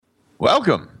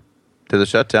Welcome to the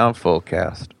Shutdown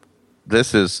Fullcast.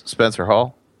 This is Spencer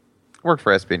Hall. Work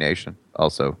for SB Nation.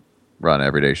 Also run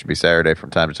Every Day Should Be Saturday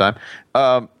from time to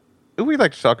time. We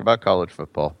like to talk about college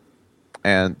football.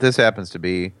 And this happens to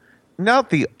be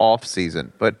not the off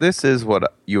season, but this is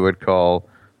what you would call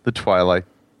the twilight.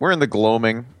 We're in the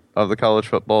gloaming of the college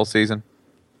football season,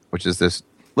 which is this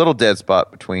little dead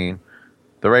spot between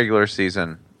the regular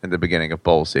season and the beginning of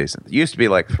bowl season. It used to be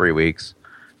like 3 weeks.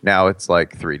 Now it's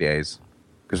like 3 days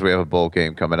because we have a bowl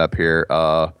game coming up here.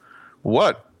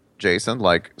 What, Jason?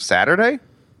 Like Saturday?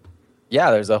 Yeah,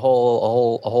 there's a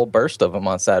whole burst of them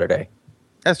on Saturday.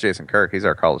 That's Jason Kirk. He's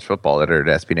our college football editor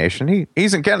at SB Nation.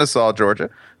 He's in Kennesaw,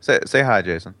 Georgia. Say hi,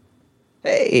 Jason.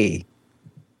 Hey.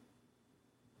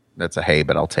 That's a hey,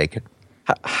 but I'll take it.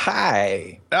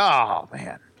 Hi. Oh,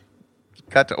 man.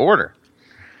 Cut to order.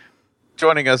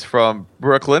 Joining us from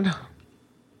Brooklyn.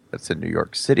 That's in New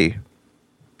York City,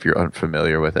 if you're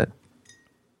unfamiliar with it.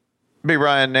 Be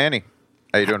Ryan Nanny.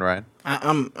 How you doing, Ryan?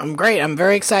 I'm great. I'm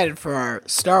very excited for our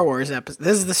Star Wars episode.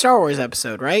 This is the Star Wars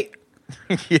episode, right?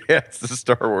 Yeah, it's the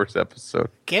Star Wars episode.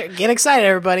 Get excited,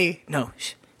 everybody. No,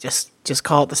 just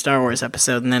call it the Star Wars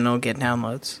episode, and then it'll get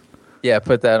downloads. Yeah,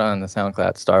 put that on the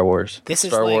SoundCloud. Star Wars. This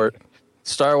is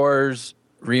Star Wars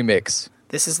remix.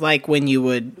 This is like when you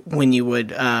would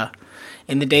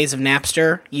in the days of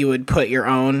Napster, you would put your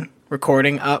own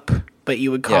recording up, but you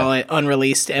would call it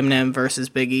Unreleased Eminem versus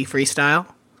Biggie Freestyle.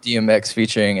 DMX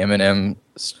featuring Eminem,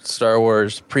 Star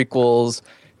Wars prequels,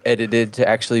 edited to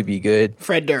actually be good.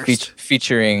 Fred Durst.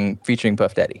 Featuring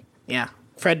Puff Daddy. Yeah.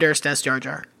 Fred Durst as Jar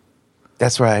Jar.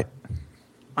 That's right.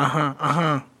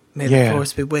 May the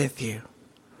force be with you.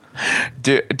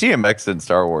 DMX in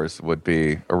Star Wars would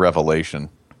be a revelation.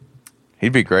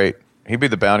 He'd be great. He'd be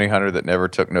the bounty hunter that never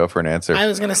took no for an answer. I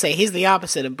was going to say, he's the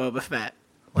opposite of Boba Fett.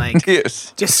 Like,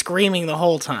 yes. Just screaming the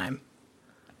whole time.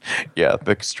 Yeah,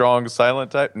 the strong,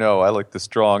 silent type? No, I like the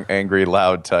strong, angry,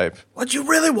 loud type. What you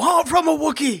really want from a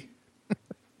Wookiee?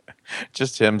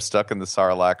 Just him stuck in the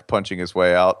Sarlacc, punching his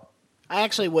way out. I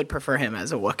actually would prefer him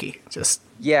as a Wookiee.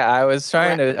 I was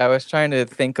trying to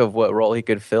think of what role he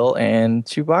could fill, and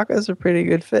Chewbacca's a pretty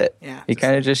good fit. Yeah, he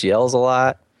kind of just yells a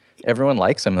lot. Everyone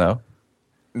likes him though.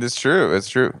 It's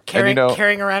true.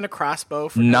 Carrying around a crossbow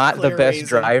for not no the best reason.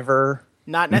 Driver.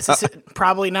 Not necessarily.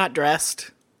 Probably not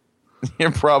dressed.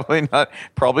 You're probably not.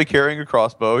 Probably carrying a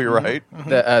crossbow. You're right.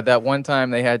 Mm-hmm. That one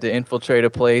time they had to infiltrate a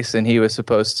place, and he was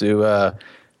supposed to.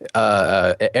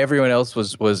 Everyone else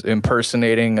was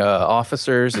impersonating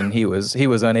officers, and he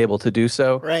was unable to do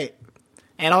so. Right.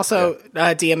 And also,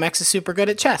 DMX is super good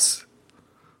at chess.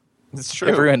 It's true.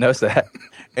 Everyone knows that.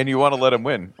 And you want to let him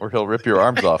win, or he'll rip your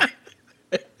arms off.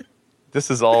 This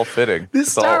is all fitting. The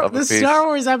Star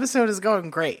Wars episode is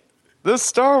going great. The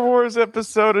Star Wars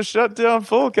episode of Shutdown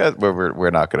Fullcast. We're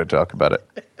not going to talk about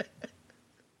it.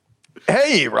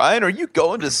 Hey, Ryan, are you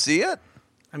going to see it?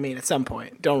 I mean, at some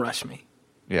point. Don't rush me.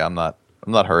 Yeah, I'm not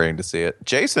hurrying to see it.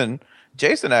 Jason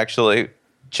actually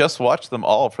just watched them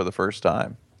all for the first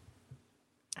time.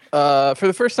 For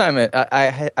the first time,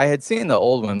 I had seen the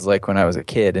old ones like when I was a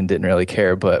kid and didn't really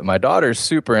care, but my daughter's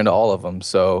super into all of them,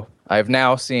 so I've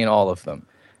now seen all of them.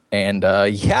 And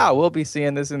we'll be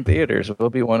seeing this in theaters. We'll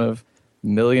be one of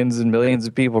millions and millions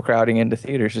of people crowding into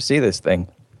theaters to see this thing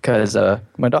because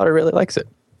my daughter really likes it.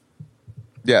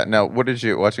 Yeah. Now, what did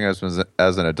you watching as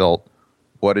an adult?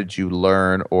 What did you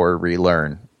learn or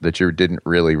relearn that you didn't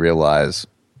really realize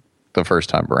the first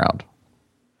time around?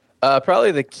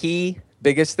 Probably the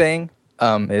biggest thing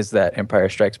is that Empire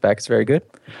Strikes Back is very good,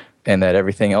 and that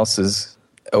everything else is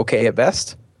okay at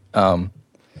best.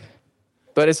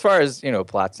 But as far as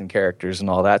plots and characters and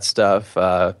all that stuff,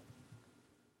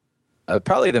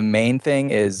 probably the main thing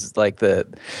is like the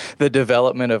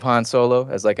development of Han Solo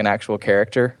as like an actual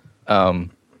character.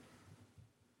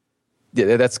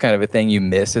 That's kind of a thing you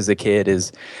miss as a kid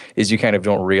is you kind of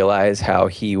don't realize how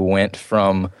he went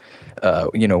from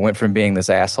being this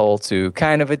asshole to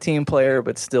kind of a team player,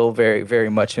 but still very, very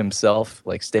much himself,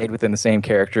 like stayed within the same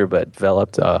character, but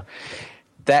developed.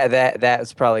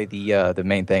 That's probably the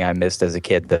main thing I missed as a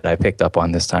kid that I picked up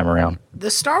on this time around.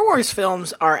 The Star Wars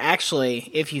films are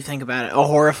actually, if you think about it, a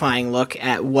horrifying look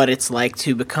at what it's like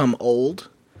to become old.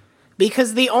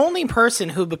 Because the only person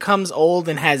who becomes old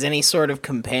and has any sort of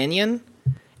companion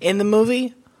in the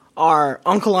movie are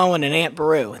Uncle Owen and Aunt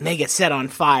Beru, and they get set on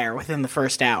fire within the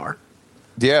first hour.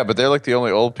 Yeah, but they're like the only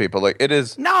old people. Like it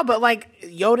is. No, but like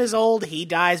Yoda's old, he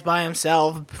dies by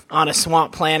himself on a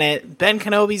swamp planet. Ben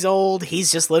Kenobi's old,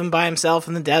 he's just living by himself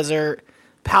in the desert.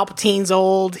 Palpatine's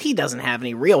old, he doesn't have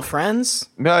any real friends.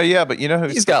 No, yeah, but you know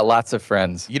who's he's got lots of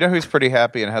friends. You know who's pretty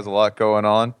happy and has a lot going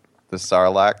on? The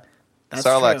Sarlacc. That's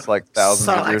Sarlacc's true. like thousands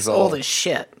of Sarlacc's years old as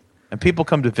shit. And people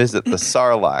come to visit the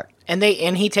Sarlacc. And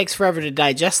he takes forever to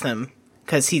digest them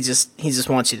because he just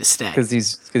wants you to stay. Because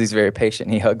he's very patient.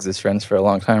 He hugs his friends for a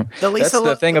long time. That's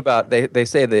the thing about they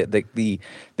say that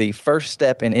the first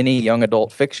step in any young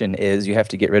adult fiction is you have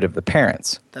to get rid of the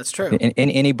parents. That's true. In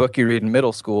any book you read in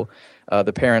middle school,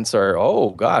 the parents are,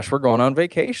 oh gosh, we're going on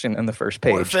vacation in the first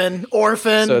page.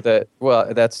 Orphan. So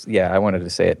I wanted to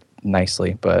say it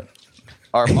nicely, but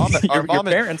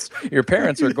your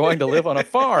parents are going to live on a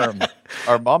farm.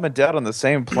 Are mom and dad on the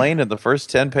same plane in the first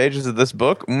 10 pages of this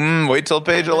book? Wait till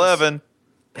page 11.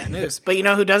 Bad news. But you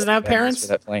know who doesn't have parents?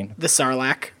 That plane. The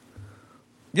Sarlacc.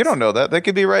 You don't know that. They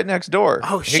could be right next door.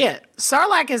 Oh, shit.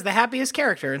 Sarlacc is the happiest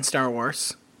character in Star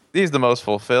Wars. He's the most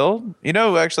fulfilled. You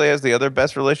know who actually has the other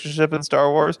best relationship in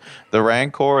Star Wars? The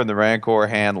Rancor and the Rancor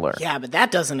handler. Yeah, but that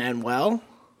doesn't end well.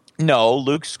 No,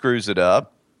 Luke screws it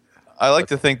up. I like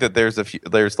to think that there's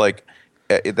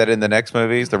that in the next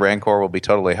movies the Rancor will be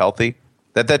totally healthy.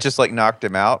 That just like knocked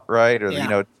him out, right? Or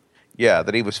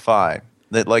that he was fine.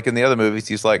 That like in the other movies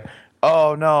he's like,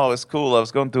 oh no, it's cool. I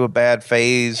was going through a bad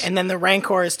phase. And then the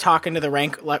Rancor is talking to the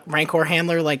Rancor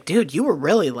handler like, dude, you were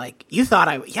really like,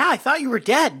 I thought you were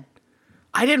dead.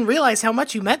 I didn't realize how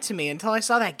much you meant to me until I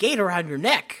saw that gate around your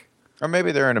neck. Or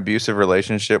maybe they're in an abusive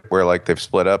relationship where like they've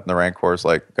split up and the Rancor's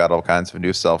like got all kinds of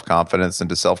new self-confidence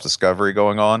and self-discovery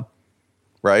going on.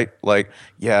 Right? Like,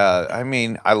 yeah, I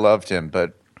mean, I loved him,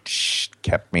 but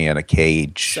kept me in a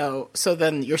cage. So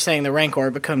then you're saying the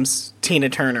Rancor becomes Tina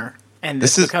Turner and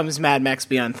this becomes Mad Max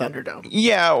Beyond Thunderdome.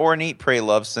 Yeah, or an Eat, Pray,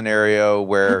 Love scenario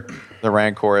where the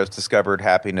Rancor has discovered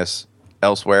happiness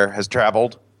elsewhere, has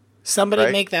traveled.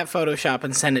 Somebody make that Photoshop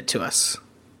and send it to us.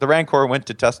 The Rancor went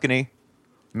to Tuscany,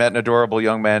 met an adorable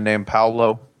young man named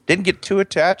Paolo. Didn't get too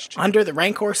attached. Under the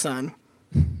Rancor sun.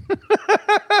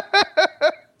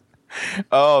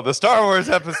 Oh, the Star Wars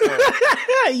episode.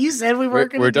 You said we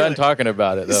weren't going to do it. We're done talking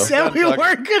about it, though. You said we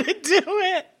weren't going to do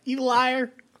it. You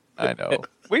liar. I know.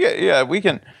 We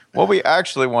can. What we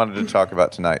actually wanted to talk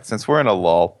about tonight, since we're in a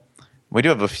lull, we do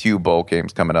have a few bowl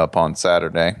games coming up on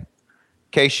Saturday. In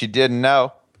case you didn't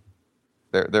know,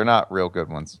 they're not real good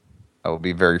ones. I will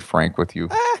be very frank with you.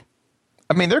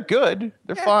 I mean, they're good.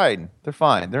 They're fine. They're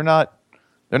fine. They're not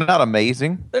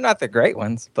amazing. They're not the great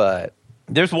ones, but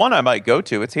there's one I might go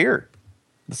to. It's here.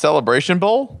 The Celebration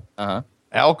Bowl.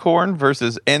 Alcorn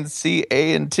versus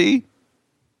NCA&T.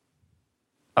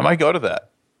 I might go to that.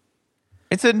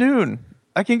 It's at noon.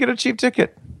 I can get a cheap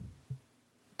ticket.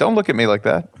 Don't look at me like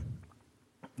that.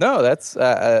 No, that's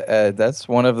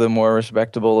one of the more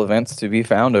respectable events to be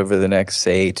found over the next,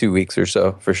 say, 2 weeks or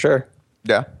so, for sure.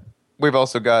 Yeah. We've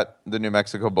also got the New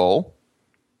Mexico Bowl,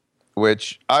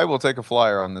 which I will take a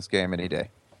flyer on this game any day,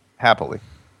 happily.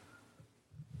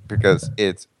 Because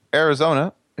it's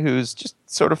Arizona, who's just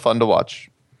sort of fun to watch,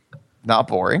 not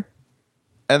boring.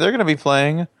 And they're going to be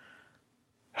playing...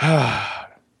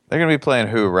 They're going to be playing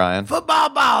who, Ryan? Football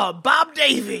Bob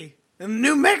Davie, and the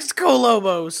New Mexico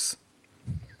Lobos.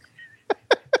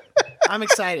 I'm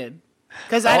excited.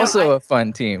 Also a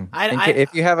fun team.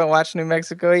 If you haven't watched New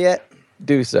Mexico yet,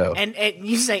 do so. And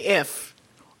you say if.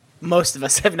 Most of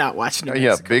us have not watched New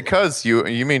Mexico. Yeah, because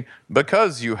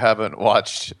because you haven't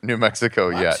watched New Mexico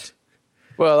yet.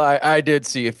 Well, I did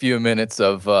see a few minutes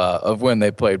of when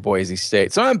they played Boise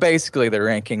State. So I'm basically the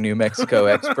ranking New Mexico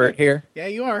expert here. Yeah,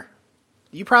 you are.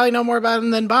 You probably know more about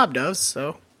them than Bob does,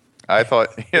 so. I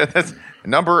thought, that's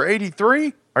number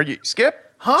 83? Are you,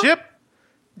 Skip? Huh? Chip?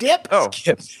 Dip? Oh.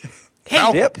 Skip. Hey,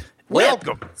 Dip.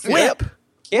 Welcome. Whip,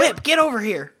 get over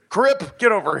here. Crip,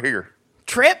 get over here.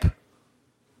 Trip?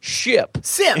 Ship.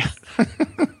 Sip.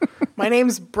 My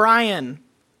name's Brian.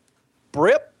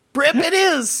 Brip? Brip it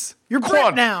is. You're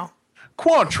Brip now.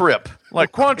 Quantrip.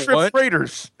 Like Quantrip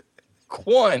Freighters.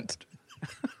 Quant,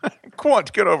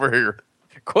 get over here.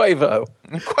 Quavo.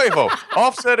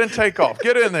 Offset and takeoff.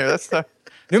 Get in there. That's the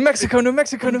New Mexico.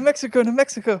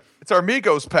 It's our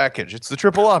Migos package. It's the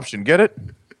triple option. Get it?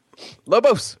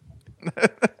 Lobos.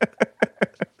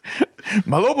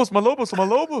 My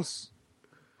Lobos.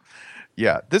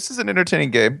 Yeah, this is an entertaining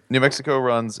game. New Mexico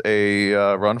runs a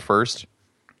run first,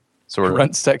 sort of.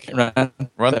 Run second,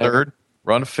 run third,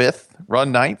 run fifth,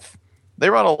 run ninth. They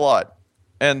run a lot.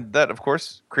 And that, of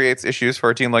course, creates issues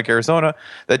for a team like Arizona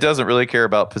that doesn't really care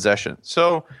about possession.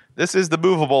 So this is the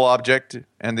movable object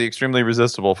and the extremely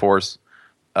resistible force.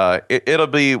 It'll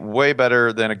be way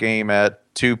better than a game at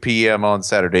 2 p.m. on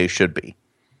Saturday should be,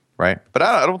 right? But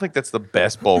I don't think that's the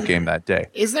best bowl game that day.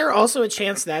 Is there also a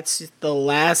chance that's the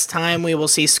last time we will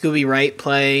see Scooby Wright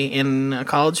play in a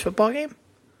college football game?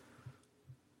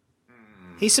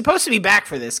 He's supposed to be back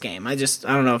for this game. I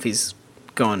don't know if he's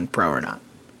going pro or not.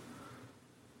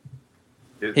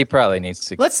 He probably needs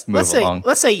to move along.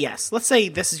 Let's say yes. Let's say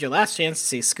this is your last chance to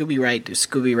see Scooby Wright do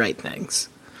Scooby Wright things.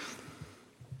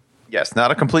 Yes,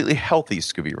 not a completely healthy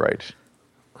Scooby Wright.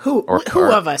 Who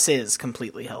of us is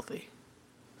completely healthy?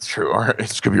 It's true.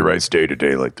 Scooby Wright's day to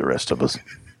day like the rest of us.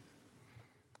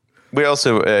 We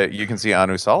also, you can see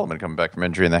Anu Solomon coming back from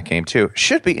injury in that game too.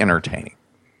 Should be entertaining,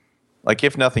 like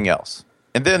if nothing else.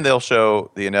 And then they'll show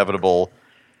the inevitable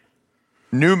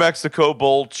New Mexico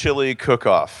Bowl chili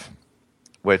cook-off.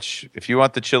 Which, if you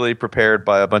want the chili prepared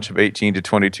by a bunch of 18 to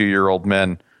 22-year-old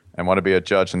men and want to be a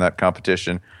judge in that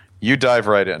competition, you dive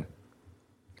right in.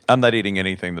 I'm not eating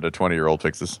anything that a 20-year-old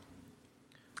fixes.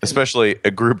 Especially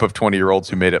a group of 20-year-olds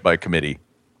who made it by committee.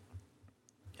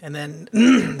 And then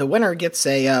the winner gets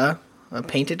a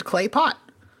painted clay pot.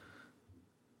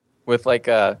 With like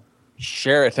a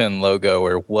Sheraton logo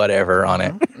or whatever on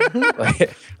it.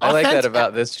 I like that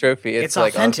about this trophy. It's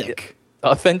like authentic.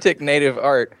 Authentic native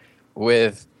art.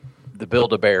 With the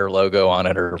Build-A-Bear logo on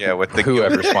it, or with the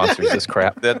whoever sponsors this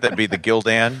crap. That'd be the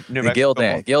Gildan.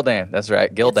 Gildan. That's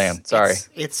right, Gildan. Sorry.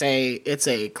 It's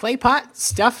a clay pot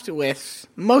stuffed with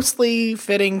mostly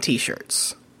fitting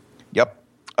T-shirts. Yep.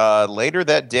 Later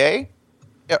that day,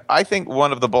 I think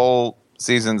one of the bowl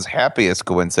season's happiest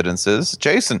coincidences.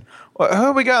 Jason,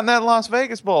 who we got in that Las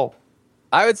Vegas Bowl?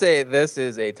 I would say this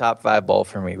is a top 5 bowl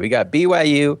for me. We got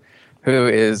BYU, who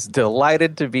is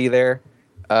delighted to be there.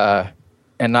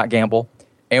 And not gamble.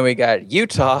 And we got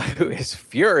Utah, who is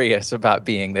furious about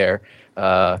being there,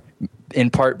 in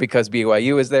part because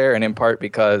BYU is there, and in part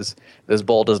because this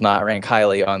bowl does not rank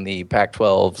highly on the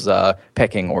Pac-12's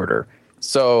pecking order.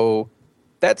 So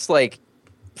that's like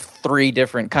 3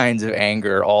 different kinds of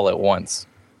anger all at once.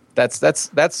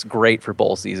 That's great for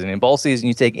bowl season. In bowl season,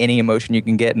 you take any emotion you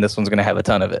can get, and this one's going to have a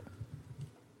ton of it.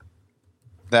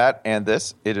 That and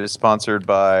this, it is sponsored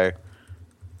by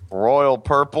Royal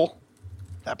Purple.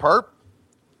 That perp.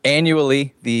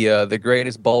 Annually, the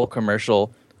greatest bowl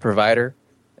commercial provider.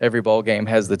 Every bowl game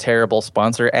has the terrible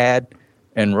sponsor ad,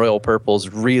 and Royal Purple's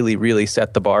really, really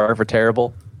set the bar for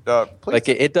terrible. Like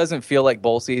it doesn't feel like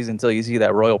bowl season until you see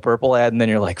that Royal Purple ad, and then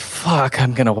you're like, "Fuck,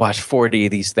 I'm gonna watch 40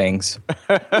 of these things."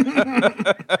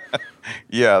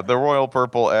 Yeah, the Royal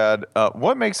Purple ad.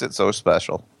 What makes it so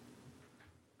special?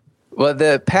 Well,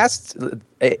 the past,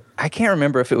 I can't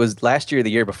remember if it was last year or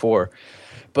the year before,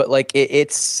 but like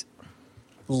it's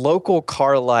local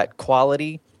car lot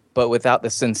quality, but without the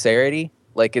sincerity.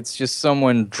 Like it's just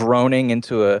someone droning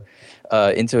into a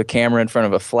camera in front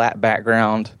of a flat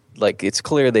background. Like it's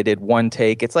clear they did one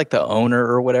take. It's like the owner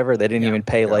or whatever. They didn't even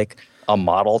pay like a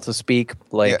model to speak.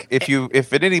 Like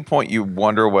if at any point you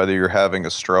wonder whether you're having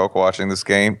a stroke watching this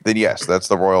game, then yes, that's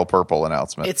the Royal Purple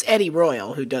announcement. It's Eddie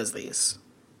Royal who does these.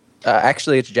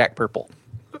 Actually, it's Jack Purple.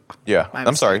 Yeah,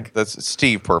 I'm sorry. That's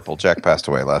Steve Purple. Jack passed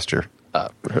away last year.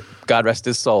 God rest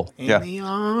his soul. In the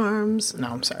arms. No,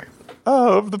 I'm sorry.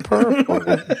 Of the purple.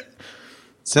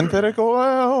 Synthetic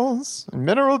oils,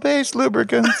 mineral-based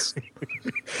lubricants.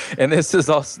 And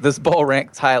this bowl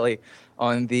ranks highly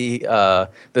on the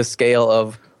scale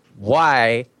of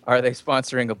why are they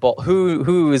sponsoring a bowl?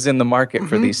 Who is in the market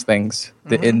for these things?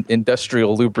 The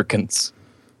industrial lubricants.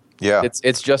 Yeah,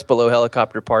 it's just below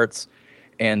helicopter parts,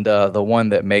 and the one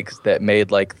that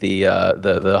made like the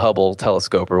Hubble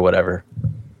telescope or whatever.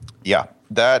 Yeah,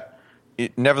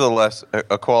 nevertheless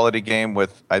a quality game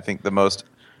with I think the most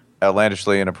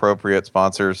outlandishly inappropriate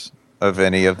sponsors of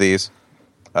any of these.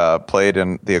 Played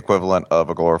in the equivalent of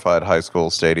a glorified high school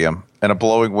stadium and a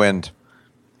blowing wind.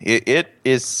 It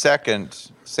is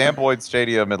second. Sam Boyd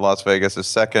Stadium in Las Vegas is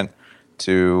second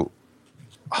to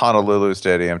Honolulu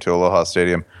Stadium, to Aloha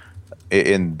Stadium,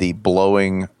 in the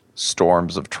blowing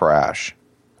storms of trash.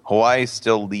 Hawaii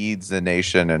still leads the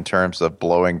nation in terms of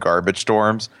blowing garbage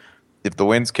storms. If the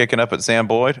wind's kicking up at Sam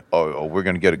Boyd, we're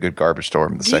going to get a good garbage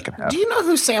storm in the second half. Do you know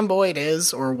who Sam Boyd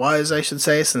is, or was, I should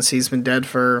say, since he's been dead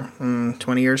for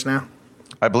 20 years now?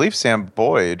 I believe Sam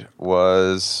Boyd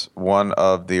was one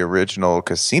of the original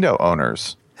casino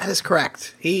owners. That is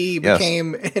correct. He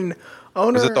became an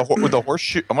owner. Was it the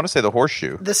horseshoe? I want to say the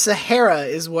horseshoe. The Sahara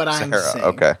is what I'm saying.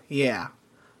 Okay. Yeah.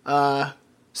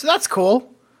 So that's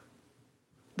cool.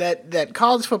 That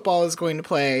college football is going to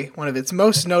play one of its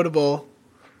most notable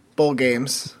bowl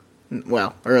games.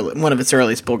 Well, one of its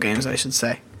earliest bowl games, I should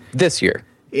say. This year.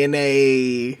 In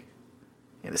a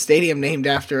stadium named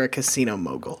after a casino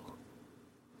mogul.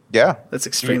 Yeah. That's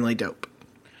extremely dope.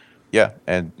 Yeah,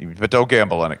 but don't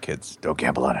gamble on it, kids. Don't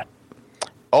gamble on it.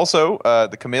 Also,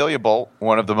 the Camellia Bowl,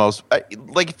 one of the most...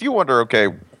 if you wonder, okay,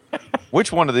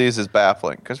 which one of these is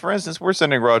baffling? Because, for instance, we're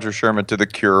sending Roger Sherman to the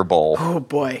Cure Bowl. Oh,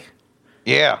 boy.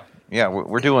 Yeah. Yeah,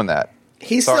 we're doing that.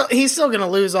 He's still going to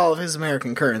lose all of his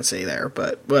American currency there,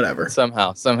 but whatever.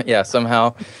 Somehow,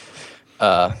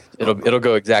 it'll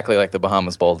go exactly like the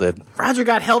Bahamas Bowl did. Roger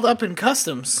got held up in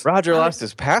customs. Roger lost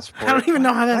his passport. I don't even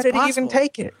know how that's possible. How did he even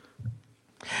take it?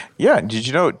 Yeah, did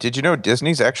you know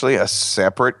Disney's actually a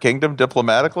separate kingdom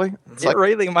diplomatically? It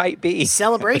really might be.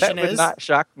 Celebration that would not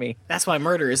shock me. That's why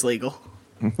murder is legal.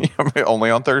 Only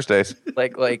on Thursdays.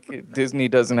 Like Disney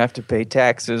doesn't have to pay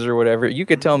taxes or whatever. You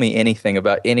could tell me anything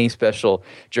about any special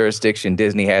jurisdiction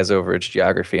Disney has over its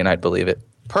geography, and I'd believe it.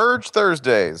 Purge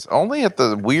Thursdays, only at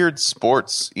the weird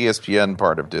sports ESPN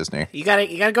part of Disney. You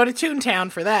gotta go to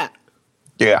Toontown for that.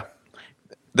 Yeah,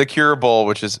 the Cure Bowl,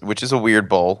 which is a weird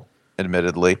bowl,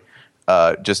 admittedly.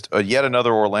 Just yet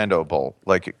another Orlando Bowl.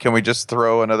 Like, can we just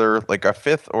throw another, like, a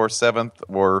 5th or 7th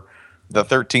or the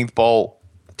 13th bowl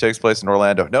that takes place in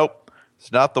Orlando? Nope,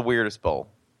 it's not the weirdest bowl.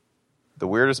 The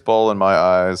weirdest bowl in my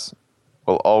eyes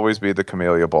will always be the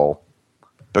Camellia Bowl,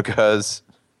 because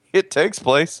it takes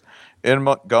place in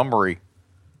Montgomery.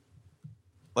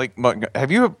 Like,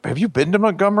 have you been to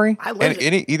Montgomery?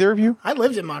 Either of you? I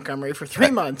lived in Montgomery for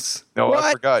 3 months. No, What?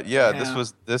 I forgot. Yeah,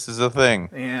 this is a thing.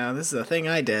 Yeah, this is a thing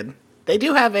I did. They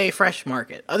do have a fresh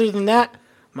market. Other than that,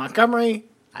 Montgomery,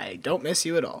 I don't miss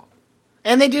you at all.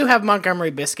 And they do have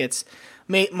Montgomery biscuits,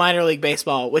 minor league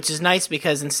baseball, which is nice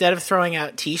because instead of throwing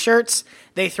out T-shirts,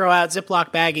 they throw out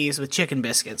Ziploc baggies with chicken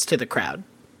biscuits to the crowd.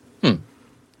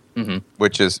 Mm-hmm.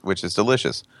 Which is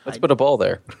delicious. Let's put a bowl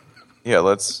there. Yeah,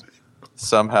 let's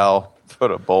somehow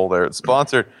put a bowl there. It's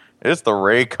sponsored. It's the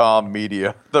Raycom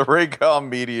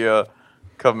Media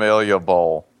Camellia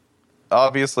Bowl.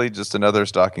 Obviously, just another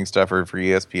stocking stuffer for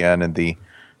ESPN and the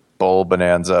bowl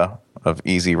bonanza of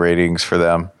easy ratings for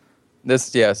them.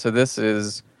 So this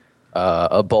is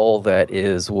a bowl that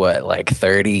is like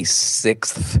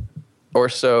 36th or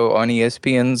so on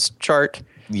ESPN's chart.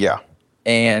 Yeah.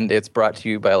 And it's brought to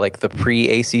you by like the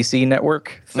pre-ACC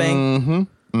network thing. Mm-hmm.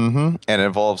 Mm-hmm. And it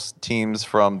involves teams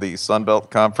from the Sun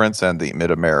Belt Conference and the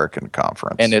Mid-American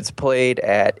Conference. And it's played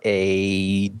at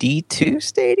a D2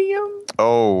 stadium.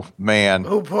 Oh man!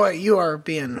 Oh boy, you are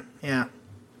being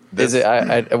Is it?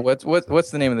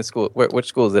 What's the name of the school? Which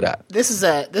school is it at? This is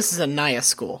a NIA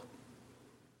school.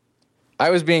 I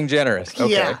was being generous.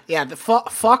 Okay. Yeah. The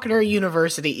Faulkner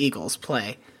University Eagles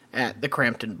play at the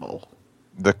Crampton Bowl.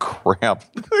 The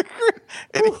Crampton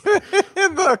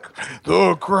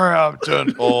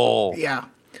Bowl. Yeah.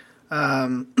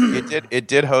 It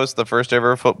did host the first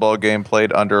ever football game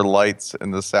played under lights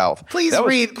in the South. Please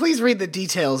read the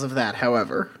details of that.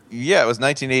 However, yeah, it was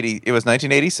 1980. It was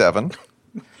 1987.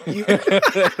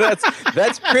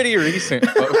 That's pretty recent,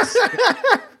 folks.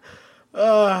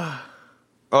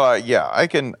 Yeah, I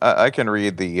can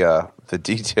read the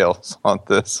details on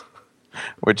this,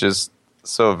 which is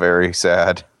so very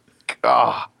sad.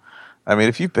 God, I mean,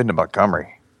 if you've been to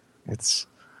Montgomery, it's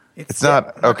not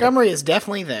okay. Montgomery is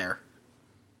definitely there.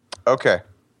 Okay,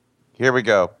 here we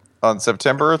go. On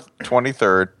September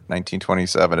 23rd,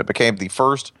 1927, it became the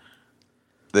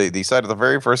site of the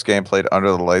very first game played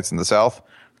under the lights in the South,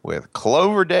 with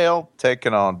Cloverdale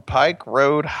taking on Pike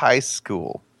Road High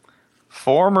School.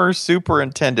 Former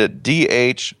Superintendent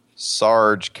D.H.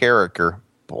 Sarge Carricker,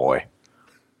 boy,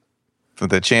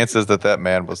 the chances that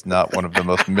man was not one of the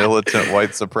most militant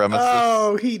white supremacists.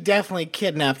 Oh, he definitely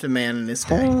kidnapped a man in his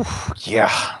day. Oof,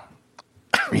 yeah.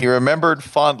 He remembered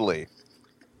fondly.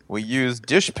 We used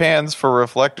dishpans for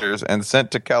reflectors and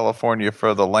sent to California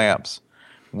for the lamps.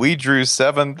 We drew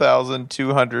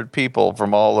 7,200 people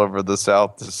from all over the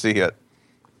South to see it.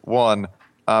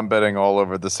 I'm betting all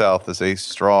over the South is a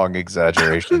strong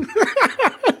exaggeration.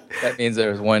 That means there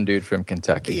was one dude from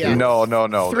Kentucky. Yeah.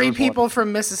 No. 3 people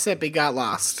from Mississippi got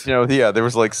lost. There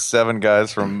was like 7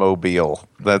 guys from Mobile.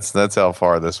 That's how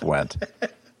far this went.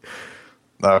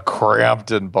 The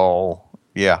Crampton Bowl.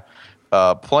 Yeah.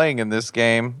 Playing in this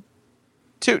game,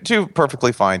 two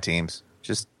perfectly fine teams.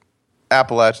 Just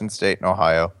Appalachian State and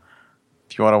Ohio.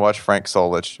 If you want to watch Frank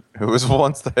Solich, who was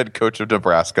once the head coach of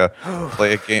Nebraska,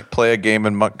 play a game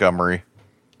in Montgomery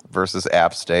versus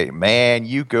App State. Man,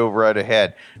 you go right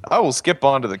ahead. I will skip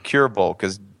on to the Cure Bowl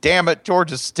because, damn it,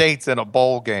 Georgia State's in a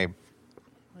bowl game.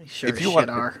 If you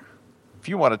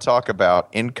want to talk about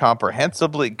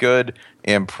incomprehensibly good,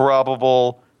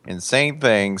 improbable, insane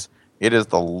things, it is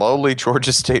the lowly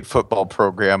Georgia State football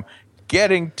program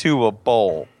getting to a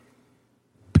bowl.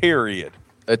 Period.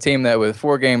 A team that with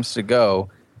 4 games to go,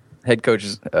 head coach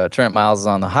Trent Miles is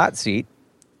on the hot seat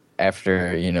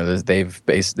after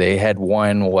they had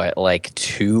won 2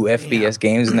 FBS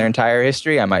games in their entire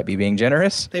history. I might be being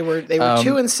generous. They were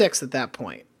 2-6 at that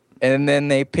point. And then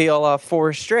they peel off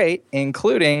 4 straight,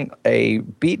 including a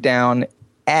beatdown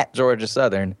at Georgia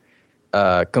Southern,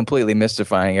 completely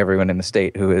mystifying everyone in the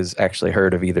state who has actually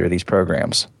heard of either of these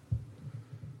programs.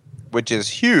 Which is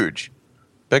huge,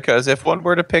 because if one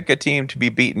were to pick a team to be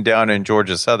beaten down in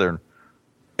Georgia Southern,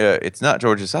 it's not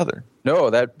Georgia Southern. No,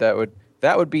 that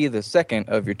would be the second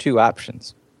of your 2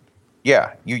 options.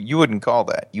 Yeah, you wouldn't call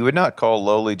that. You would not call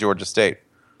lowly Georgia State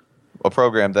a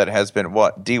program that has been,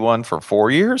 D1 for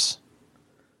 4 years?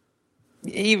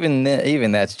 Even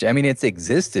that's, I mean, it's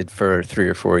existed for 3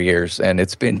 or 4 years, and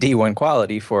it's been D1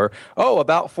 quality for,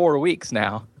 about 4 weeks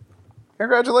now.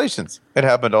 Congratulations. It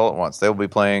happened all at once. They will be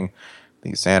playing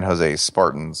the San Jose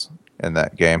Spartans in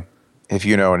that game. If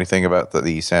you know anything about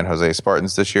the San Jose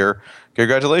Spartans this year,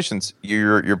 congratulations.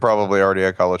 You're probably already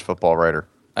a college football writer.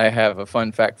 I have a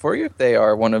fun fact for you. They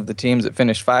are one of the teams that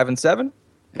finished 5-7,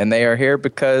 and they are here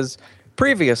because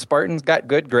previous Spartans got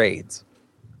good grades.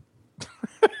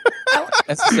 Not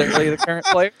necessarily the current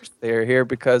players. They are here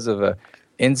because of a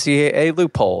NCAA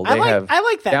loophole. They have I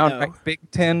like that, downright though. Big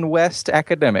Ten West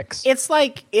academics. It's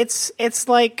like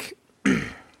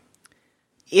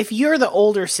if you're the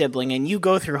older sibling and you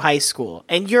go through high school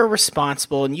and you're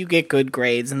responsible and you get good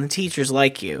grades and the teachers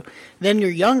like you, then your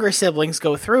younger siblings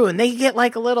go through and they get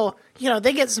like a little,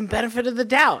 they get some benefit of the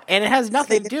doubt, and it has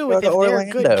nothing to do with if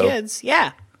they're good kids.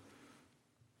 Yeah,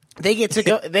 they get to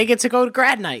go. They get to go to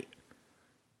grad night.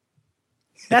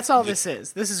 That's all this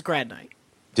is. This is grad night.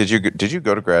 Did you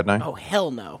go to grad night? Oh,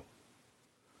 hell no.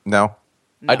 No.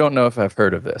 I don't know if I've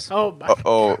heard of this. Oh,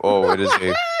 my It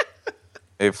is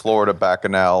a Florida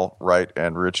bacchanal rite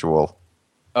and ritual.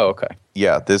 Oh, okay.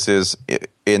 Yeah, this is,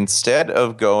 instead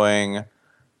of going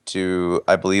to,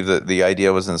 I believe that the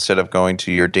idea was instead of going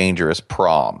to your dangerous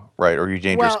prom, right? Or your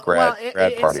dangerous grad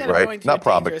party, right? Not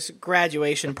prom, but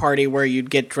graduation party where you'd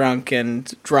get drunk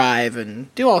and drive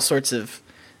and do all sorts of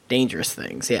dangerous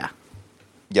things, yeah.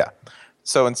 Yeah.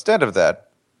 So instead of that,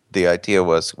 the idea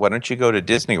was, why don't you go to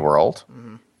Disney World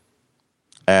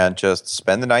and just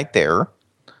spend the night there,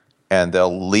 and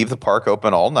they'll leave the park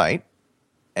open all night,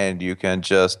 and you can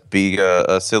just be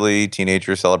a silly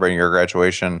teenager celebrating your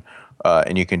graduation,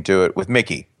 and you can do it with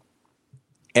Mickey.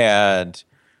 And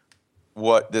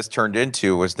what this turned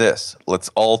into was this. Let's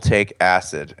all take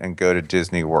acid and go to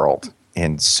Disney World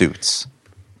in suits.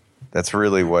 That's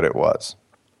really what it was.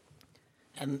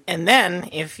 And then,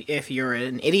 if you're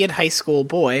an idiot high school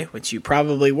boy, which you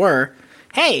probably were,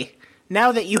 hey,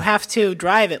 now that you have to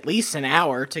drive at least an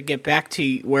hour to get back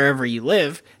to wherever you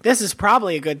live, this is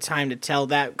probably a good time to tell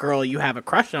that girl you have a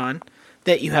crush on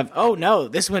that you have, oh no,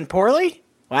 this went poorly?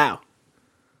 Wow.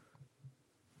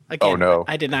 Again, oh no.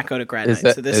 I did not go to grad night,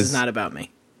 so this is not about me.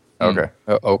 Okay.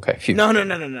 Okay. Phew. No.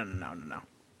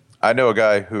 I know a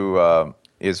guy who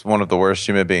is one of the worst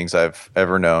human beings I've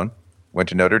ever known. Went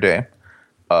to Notre Dame.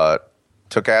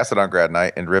 Took acid on grad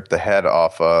night and ripped the head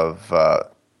off of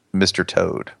Mr.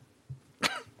 Toad.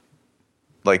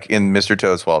 Like in Mr.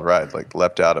 Toad's Wild Ride, like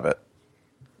leapt out of it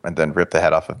and then ripped the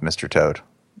head off of Mr. Toad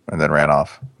and then ran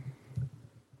off.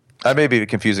 I may be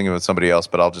confusing it with somebody else,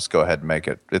 but I'll just go ahead and make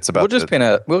it. It's about. We'll just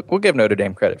we'll give Notre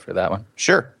Dame credit for that one.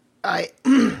 Sure. I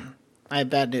have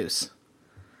bad news.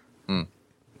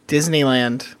 Disney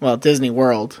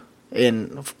World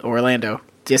in Orlando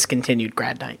discontinued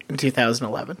grad night in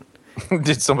 2011.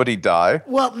 Did somebody die?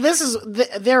 Well, this is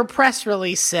their press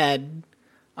release said,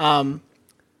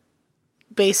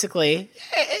 basically,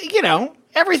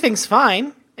 everything's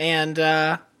fine and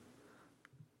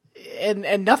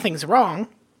nothing's wrong,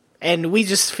 and we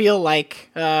just feel like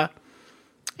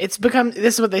it's become.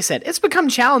 This is what they said. It's become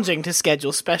challenging to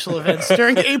schedule special events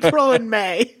during April and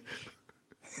May.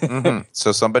 Mm-hmm.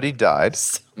 So somebody died.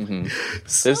 Mm-hmm.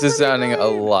 This is sounding a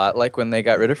lot like when they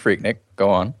got rid of Freaknik. Go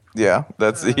on. Yeah,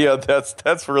 that's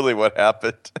really what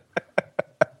happened.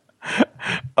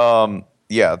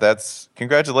 That's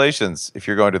congratulations if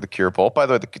you're going to the Cure Bowl. By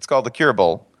the way, it's called the Cure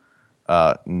Bowl,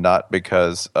 not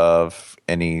because of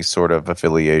any sort of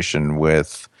affiliation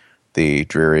with the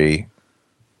dreary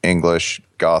English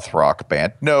goth rock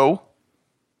band. No,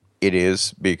 it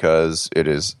is because it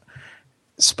is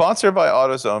sponsored by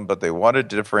AutoZone, but they wanted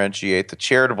to differentiate the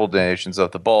charitable donations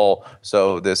of the bowl.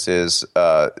 So this is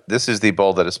the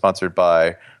bowl that is sponsored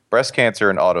by breast cancer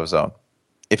and AutoZone.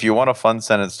 If you want a fun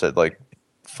sentence to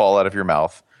fall out of your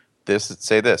mouth,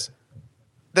 say this.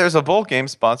 There's a bowl game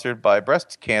sponsored by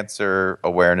breast cancer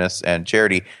awareness and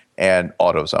charity and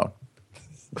AutoZone.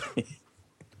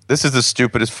 This is the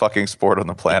stupidest fucking sport on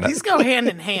the planet. These go hand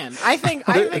in hand. I think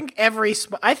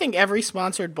every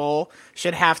sponsored bowl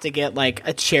should have to get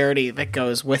a charity that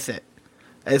goes with it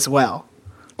as well.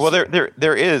 Well,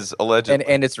 there is allegedly,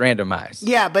 and it's randomized.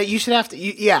 Yeah, but you should have to.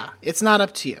 It's not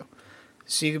up to you.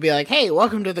 So you could be like, "Hey,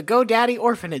 welcome to the GoDaddy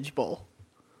Orphanage Bowl."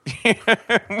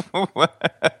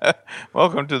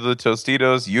 Welcome to the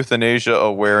Tostitos Euthanasia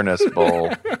Awareness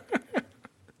Bowl.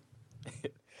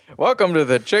 Welcome to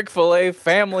the Chick-fil-A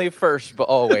Family First Bowl.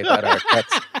 Oh, wait,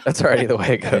 that's already the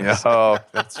way it goes. Oh,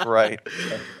 that's right.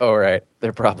 Oh, right.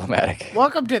 They're problematic.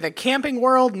 Welcome to the Camping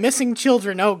World Missing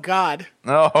Children. Oh, God.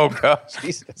 Oh, gosh.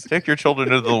 Jesus. Take your children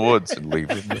to the woods and leave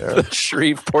them there. The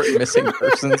Shreveport Missing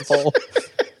Persons Bowl.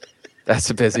 That's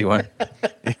a busy one.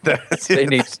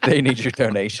 They need your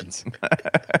donations.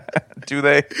 Do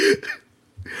they?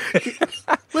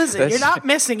 Listen, you're not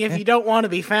missing if you don't want to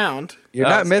be found. You're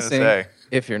not missing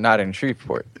if you're not in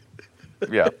Shreveport.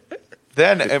 Yeah.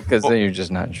 Then Because then you're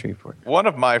just not in Shreveport. one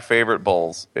of my favorite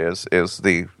bowls is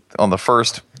on the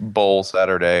first bowl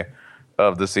Saturday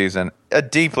of the season, a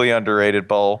deeply underrated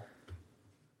bowl.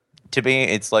 To me,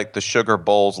 it's like the Sugar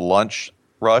Bowl's lunch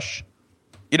rush.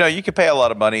 You know, you could pay a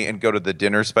lot of money and go to the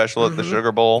dinner special at the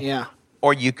Sugar Bowl. Yeah.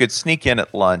 Or you could sneak in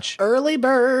at lunch, Early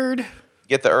bird.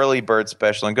 get the early bird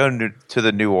special, and go to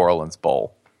the New Orleans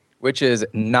Bowl. Which is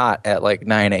not at like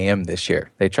 9 a.m. this year.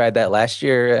 They tried that last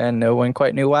year and no one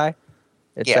quite knew why.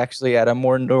 It's actually at a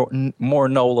more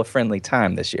NOLA-friendly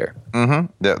time this year. Mm-hmm.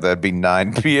 That'd be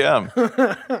 9 p.m.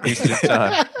 Eastern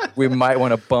time. We might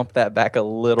want to bump that back a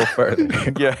little further.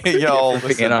 Yeah, y'all.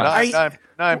 Listen, Are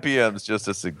 9 p.m. is just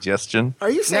a suggestion.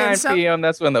 Are you saying 9 something? p.m.,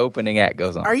 that's when the opening act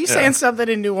goes on. Are you saying something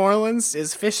in New Orleans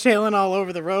is fishtailing all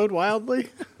over the road wildly?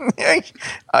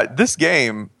 This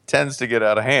game tends to get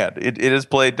out of hand. It is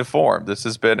played to form. This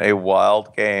has been a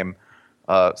wild game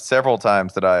several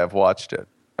times that I have watched it.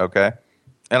 Okay,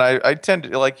 and I tend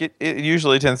to like it. It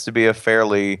usually tends to be a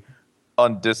fairly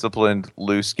undisciplined,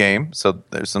 loose game. So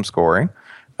there's some scoring.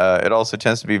 It also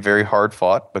tends to be very hard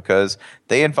fought because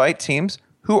they invite teams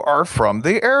who are from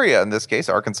the area. In this case,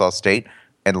 Arkansas State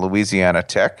and Louisiana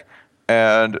Tech,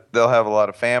 and they'll have a lot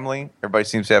of family. Everybody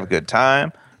seems to have a good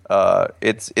time.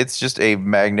 It's just a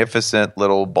magnificent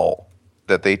little bowl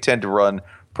that they tend to run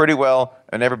pretty well,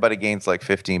 and everybody gains like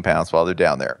 15 pounds while they're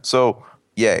down there. So,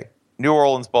 yay. New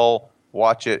Orleans Bowl,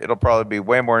 watch it. It'll probably be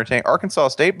way more entertaining. Arkansas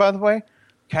State, by the way,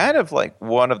 kind of like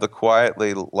one of the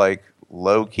quietly, like,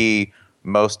 low-key,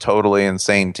 most totally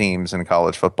insane teams in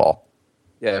college football.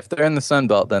 Yeah, if they're in the Sun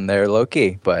Belt, then they're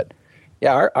low-key. But,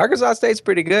 yeah, Arkansas State's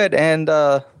pretty good. And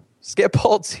Skip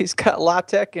Holtz, he's got La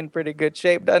Tech in pretty good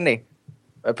shape, doesn't he?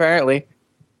 Apparently.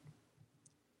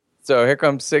 So here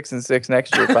comes 6-6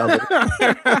 next year, probably.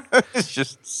 It's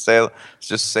just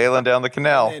sailing down the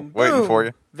canal, And waiting boom, for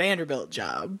you. Vanderbilt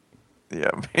job. Yeah,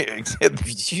 you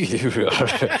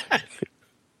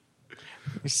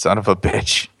son of a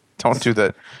bitch! Don't do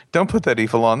that. Don't put that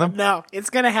evil on them. No, it's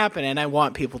going to happen, and I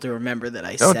want people to remember that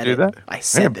I Don't said do it. that. I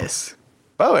said this.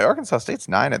 By the way, Arkansas State's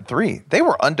 9-3. They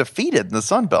were undefeated in the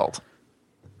Sun Belt.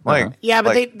 Like, Yeah,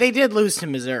 but they did lose to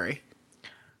Missouri.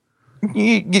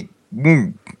 it's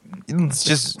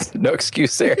just No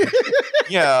excuse there.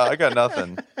 yeah. I got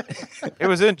nothing. It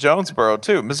was in Jonesboro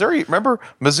too. Missouri. Remember,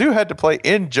 Mizzou had to play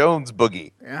in Jones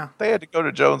Boogie. Yeah. They had to go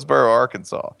to Jonesboro,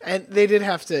 Arkansas. And they did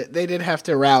have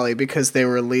to rally because they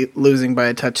were losing by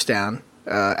a touchdown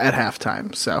at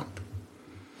halftime. So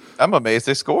I'm amazed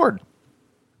they scored.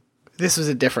 this was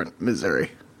a different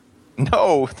Missouri.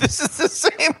 No, this is the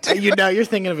same team. You're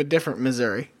thinking of a different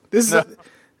Missouri. This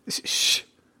is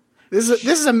This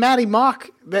is a Matty Mock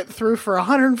that threw for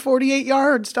 148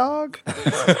 yards, dog.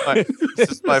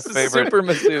 This is my favorite. Super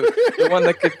Mizzou. The one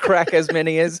that could crack as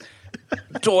many as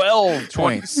 12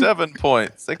 points. 27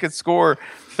 points. They could score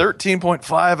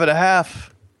 13.5 at a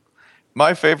half.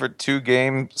 My favorite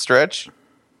 2-game stretch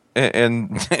in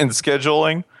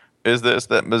scheduling is this,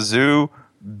 that Mizzou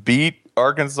beat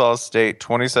Arkansas State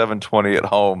 27-20 at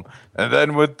home. And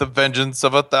then with the vengeance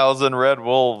of 1,000 Red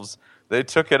Wolves, they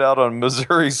took it out on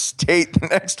Missouri State the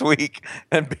next week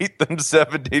and beat them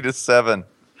 70-7.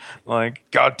 Like,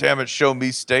 God damn it, show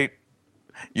me State.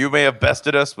 You may have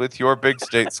bested us with your big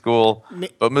state school,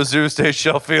 but Mizzou State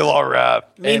shall feel all right.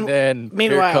 And then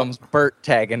here comes Burt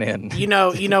tagging in. You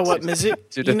know what Mizzou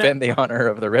to defend the honor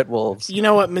of the Red Wolves. You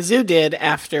know what Mizzou did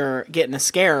after getting a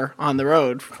scare on the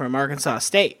road from Arkansas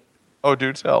State? Oh,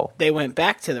 do tell. They went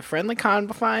back to the friendly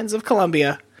confines of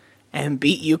Columbia and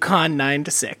beat UConn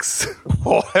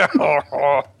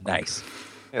 9-6. Nice.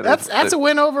 Yeah, That's a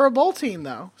win over a bowl team,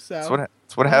 though. So That's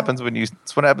what happens when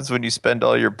you spend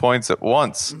all your points at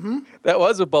once. Mm-hmm. That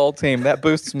was a bowl team. That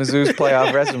boosts Mizzou's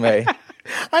playoff resume.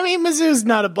 I mean, Mizzou's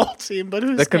not a bowl team, but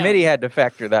who's The committee had to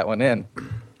factor that one in.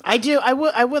 I do. I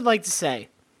would like to say,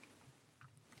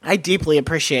 I deeply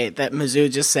appreciate that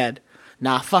Mizzou just said,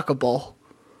 Nah, fuck a bowl.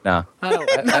 No,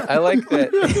 I like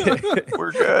that.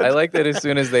 We're good. I like that as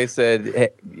soon as they said, hey,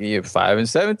 you 5 and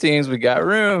 17s, we got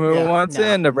room. Who wants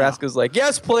in? Nebraska's like,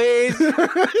 yes, please.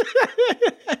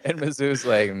 And Mizzou's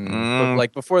like,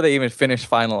 like before they even finish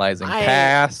finalizing,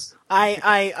 pass.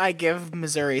 I give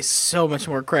Missouri so much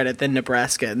more credit than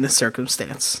Nebraska in this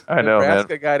circumstance. I know,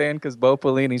 Nebraska got in because Bo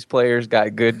Pelini's players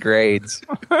got good grades.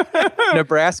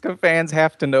 Nebraska fans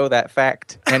have to know that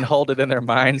fact and hold it in their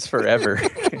minds forever.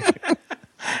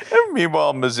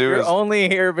 Meanwhile, Mizzou You're is only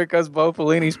here because Bo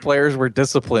Pelini's players were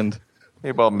disciplined.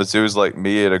 Meanwhile, Mizzou's like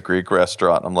me at a Greek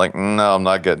restaurant. I'm like, no, I'm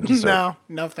not getting dessert.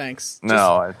 No, thanks.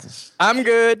 I'm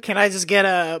good. Can I just get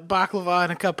a baklava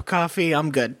and a cup of coffee?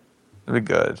 I'm good. It'll be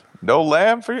good. No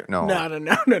lamb for you? No.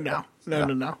 No.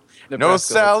 No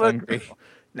salad?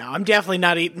 No, I'm definitely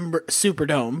not eating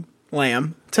Superdome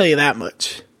lamb. Tell you that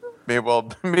much.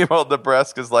 Meanwhile,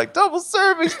 Nebraska's like, double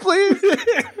servings, please.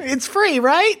 It's free,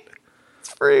 right?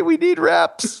 It's free. We need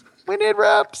wraps.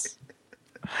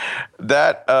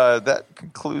 That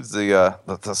concludes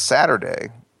the Saturday,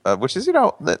 which is,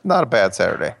 not a bad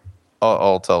Saturday,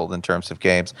 all told in terms of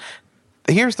games.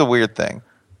 Here's the weird thing,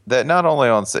 that not only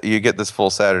you get this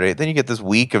full Saturday, then you get this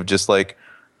week of just like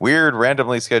weird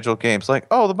randomly scheduled games, like,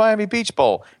 the Miami Beach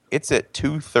Bowl. It's at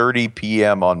 2:30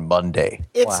 p.m. on Monday.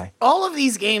 Why? All of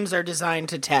these games are designed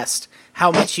to test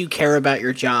how much you care about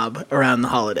your job around the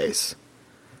holidays.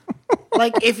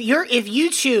 Like, if you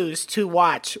choose to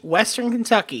watch Western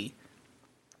Kentucky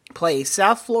play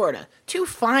South Florida, two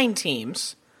fine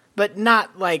teams, but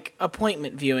not like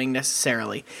appointment viewing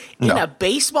necessarily, in a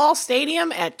baseball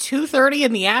stadium at 2:30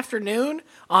 in the afternoon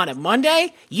on a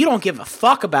Monday, you don't give a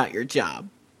fuck about your job.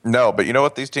 No, but you know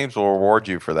what? These teams will reward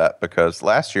you for that, because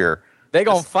last year they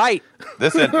gonna fight.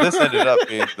 This ended up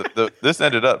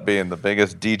being the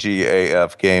biggest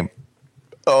DGAF game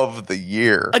of the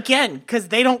year. Again, because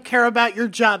they don't care about your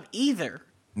job either.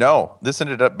 No, this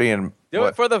ended up being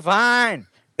it for the vine.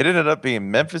 It ended up being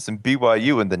Memphis and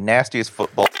BYU in the nastiest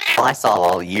football I saw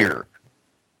all year.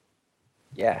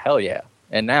 Yeah, hell yeah.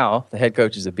 And now the head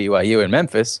coaches of BYU and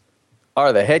Memphis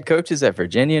are the head coaches at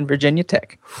Virginia and Virginia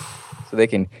Tech. So they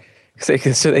can take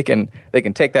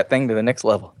that thing to the next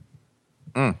level.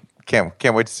 Can't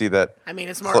wait to see that. I mean,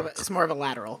 it's more of a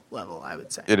lateral level, I would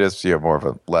say. It is, more of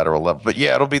a lateral level, but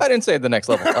it'll be. I didn't say the next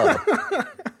level.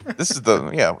 This is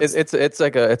the It's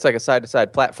like a side to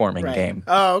side platforming game.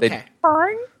 Oh, okay.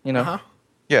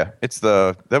 Yeah,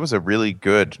 that was a really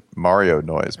good Mario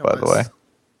noise, by the way.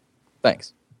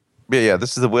 Thanks. Yeah.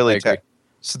 This is the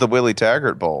Willie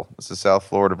Taggart Bowl. This is South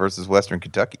Florida versus Western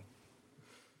Kentucky.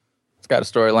 It's got a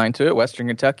storyline to it. Western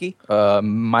Kentucky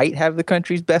might have the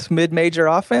country's best mid-major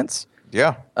offense.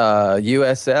 Yeah.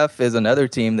 USF is another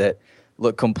team that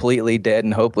looked completely dead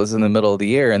and hopeless in the middle of the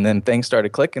year, and then things started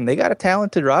clicking. They got a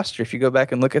talented roster. If you go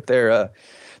back and look at their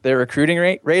recruiting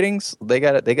ratings, they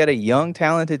got a young,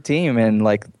 talented team, and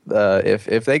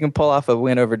if they can pull off a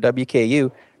win over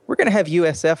WKU, we're gonna have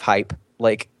USF hype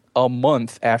like a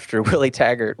month after Willie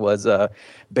Taggart was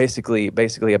basically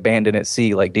abandoned at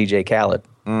sea like DJ Khaled.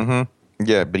 Mm-hmm.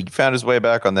 Yeah, but he found his way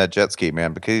back on that jet ski,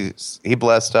 man, because he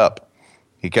blessed up.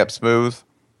 He kept smooth,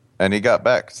 and he got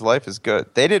back. His life is good.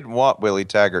 They didn't want Willie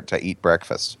Taggart to eat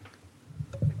breakfast.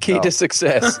 Key to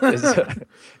success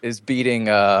is beating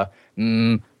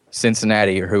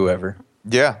Cincinnati or whoever.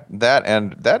 Yeah,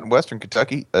 that Western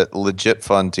Kentucky, a legit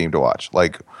fun team to watch.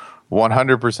 Like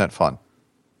 100% fun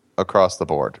across the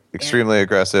board. Extremely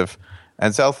aggressive.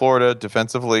 And South Florida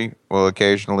defensively will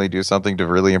occasionally do something to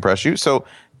really impress you. So,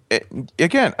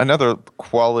 again, another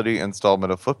quality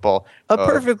installment of football. A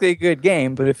perfectly good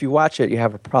game, but if you watch it, you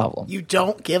have a problem. You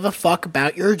don't give a fuck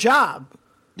about your job.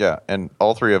 Yeah, and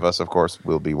all three of us, of course,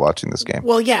 will be watching this game.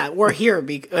 Well, yeah, we're here.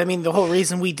 The whole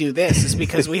reason we do this is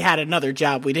because we had another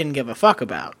job we didn't give a fuck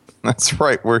about. That's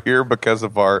right. We're here because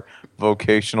of our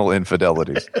vocational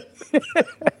infidelities.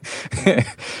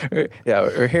 Yeah,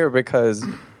 we're here because...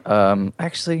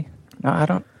 actually, no, I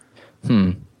don't.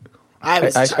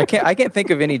 I can't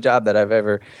think of any job that I've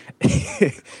ever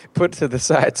put to the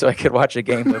side so I could watch a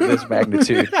game of this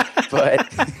magnitude. But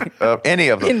any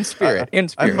of them, in spirit.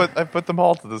 I put them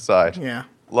all to the side. Yeah,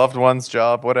 loved one's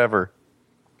job, whatever.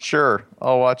 Sure,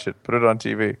 I'll watch it. Put it on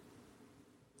TV.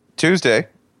 Tuesday,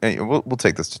 and we'll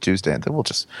take this to Tuesday, and then we'll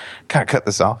just kind of cut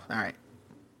this off. All right.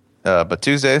 But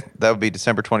Tuesday, that would be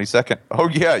December 22nd. Oh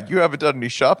yeah, you haven't done any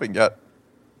shopping yet.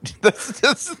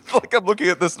 This like I'm looking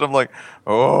at this and I'm like,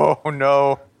 oh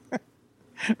no.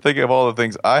 Thinking of all the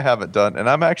things I haven't done, and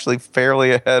I'm actually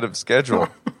fairly ahead of schedule.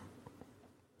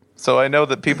 So I know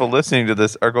that people listening to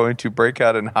this are going to break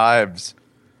out in hives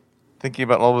thinking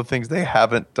about all the things they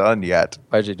haven't done yet.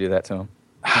 Why'd you do that to him?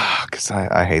 Because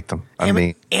I hate them. I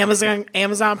mean,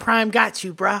 Amazon Prime got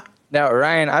you, bruh. Now,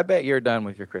 Ryan, I bet you're done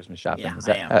with your Christmas shopping. Yeah, Is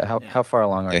that, I am. How far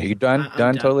along are you? You done? I'm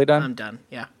done? Totally done? I'm done.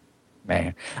 Yeah.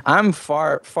 Man, I'm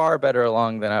far better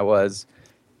along than I was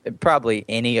probably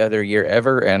any other year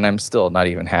ever, and I'm still not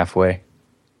even halfway.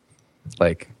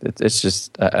 Like, it's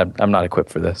just, I'm not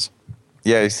equipped for this.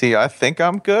 yeah, you see, I think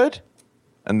I'm good,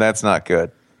 and that's not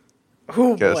good.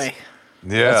 Oh boy.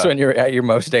 Yeah. That's when you're at your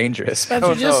most dangerous.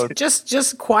 Spencer,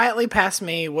 just quietly pass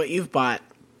me what you've bought.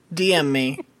 DM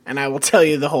me, and I will tell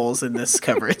you the holes in this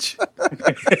coverage.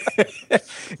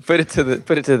 Put it to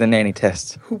the nanny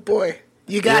test. Oh boy.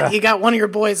 You got one of your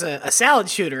boys a salad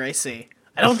shooter, I see.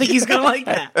 I don't think he's gonna like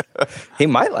that. He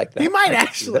might like that. He might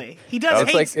actually. He does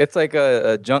hate. It's like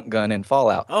a junk gun in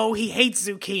Fallout. Oh, he hates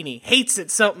zucchini. Hates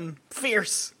it something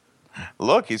fierce.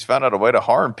 Look, he's found out a way to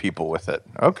harm people with it.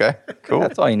 Okay, cool.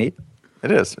 That's all you need.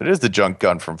 It is. It is the junk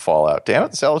gun from Fallout. Damn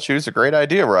it, the salad shooter's a great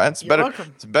idea, Ryan. It's better.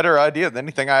 Welcome. It's a better idea than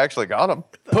anything I actually got him.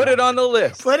 Put it on the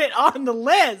list. Put it on the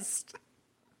list.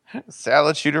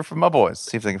 Salad shooter for my boys.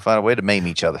 See if they can find a way to maim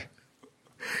each other.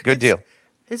 Good deal.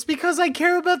 It's because I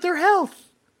care about their health.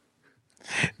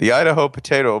 The Idaho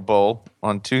Potato Bowl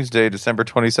on Tuesday, December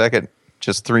 22nd,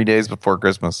 just 3 days before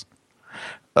Christmas.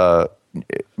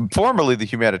 Formerly the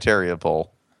Humanitarian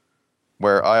Bowl,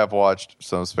 where I have watched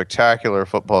some spectacular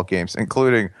football games,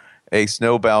 including a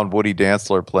snowbound Woody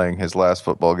Dantzler playing his last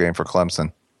football game for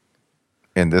Clemson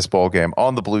in this bowl game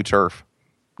on the blue turf.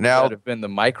 Now, Would have been the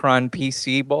Micron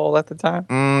PC Bowl at the time.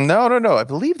 no. I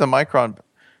believe the Micron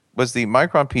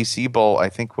PC Bowl. I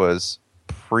think was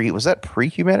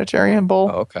pre-Humanitarian Bowl?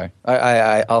 Oh, okay.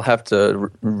 I'll have to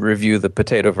review the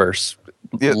Potatoverse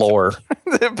lore.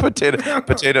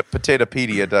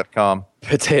 Potatopedia.com.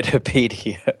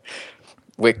 Potatopedia.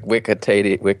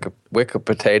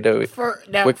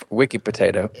 Wiki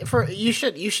potato.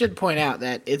 You should point out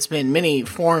that it's been many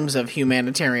forms of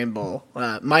Humanitarian Bowl.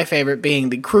 My favorite being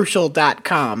the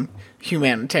Crucial.com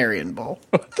Humanitarian Bowl.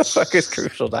 What the fuck is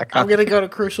Crucial.com? I'm going to go to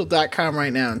Crucial.com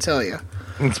right now and tell you.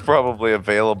 It's probably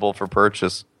available for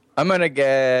purchase. I'm going to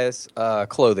guess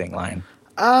clothing line.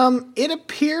 It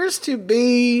appears to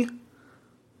be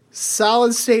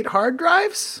solid state hard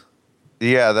drives.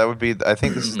 Yeah, that would be. I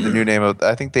think this is the new name of.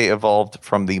 I think they evolved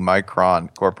from the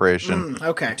Micron Corporation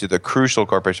to the Crucial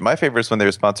Corporation. My favorite is when they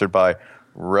were sponsored by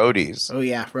Roadies. Oh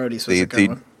yeah, Roadies was a good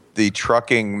one. The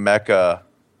trucking mecca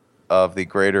of the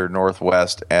greater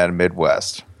Northwest and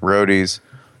Midwest. Roadies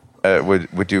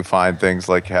would do fine things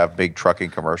like have big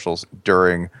trucking commercials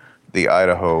during the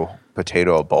Idaho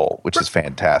Potato Bowl, which is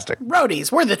fantastic.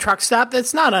 Roadies, we're the truck stop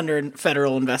that's not under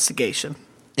federal investigation.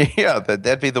 Yeah,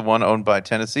 that'd be the one owned by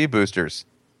Tennessee Boosters.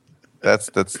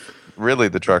 That's really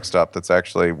the truck stop that's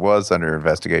actually was under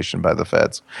investigation by the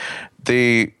feds.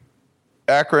 The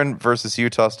Akron versus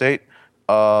Utah State.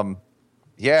 Yeah.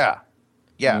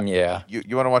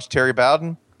 You want to watch Terry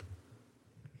Bowden?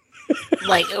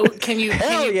 Like, can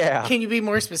you be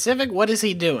more specific? What is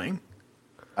he doing?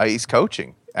 He's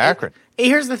coaching Akron.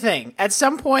 Here's the thing. At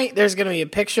some point, there's going to be a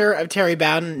picture of Terry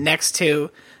Bowden next to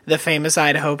the famous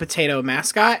Idaho potato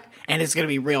mascot, and it's going to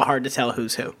be real hard to tell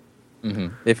who's who. Mm-hmm.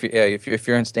 If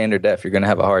you're in standard def, you're going to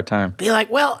have a hard time. Be like,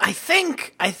 well, I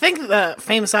think the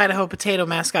famous Idaho potato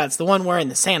mascot's the one wearing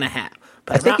the Santa hat.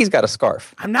 But I think he's got a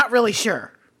scarf. I'm not really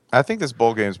sure. I think this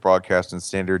bowl game is broadcast in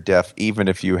standard def, even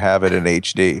if you have it in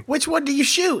HD. Which one do you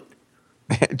shoot?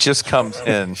 It just comes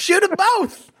in. Shoot them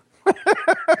both.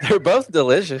 They're both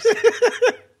delicious.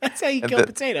 That's how you kill a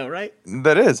potato, right?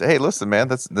 That is. Hey, listen, man,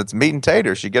 that's meat and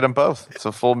taters. You get them both. It's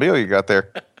a full meal you got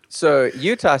there. So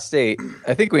Utah State,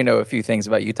 I think we know a few things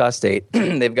about Utah State.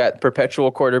 They've got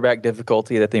perpetual quarterback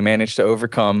difficulty that they managed to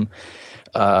overcome,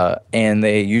 and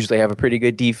they usually have a pretty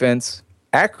good defense.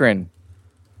 Akron,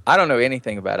 I don't know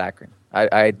anything about Akron.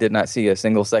 I did not see a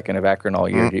single second of Akron all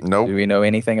year. Nope. Do we know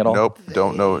anything at all? Nope.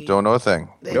 Don't know a thing.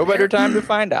 No better time to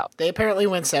find out. They apparently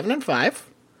went 7-5.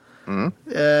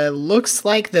 Looks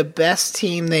like the best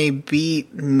team they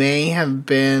beat may have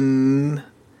been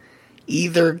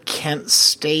either Kent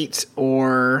State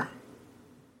or...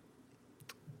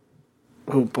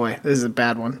 Oh boy, this is a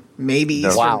bad one. Maybe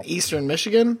Eastern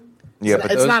Michigan? Yeah,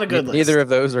 but it's not a good list. Neither of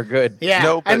those are good. Yeah,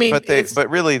 no, but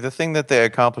really the thing that they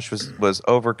accomplished was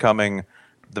overcoming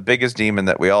the biggest demon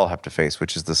that we all have to face,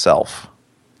 which is the self.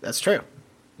 That's true.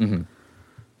 Mm-hmm.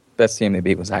 Best team they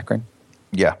beat was Akron.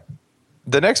 Yeah.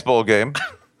 The next bowl game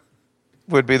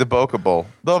would be the Boca Bowl.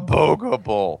 The Boca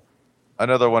Bowl.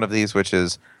 Another one of these which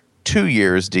is 2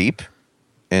 years deep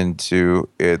into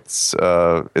its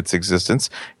existence.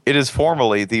 It is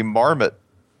formerly the Marmot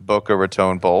Boca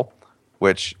Raton Bowl.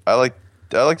 which I like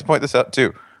to point this out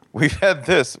too. We've had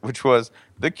this, which was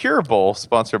the Cure Bowl,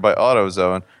 sponsored by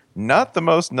AutoZone. Not the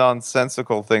most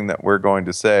nonsensical thing that we're going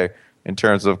to say in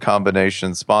terms of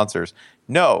combination sponsors.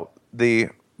 No, the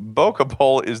Boca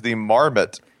Bowl is the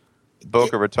Marmot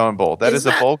Boca Raton Bowl. That is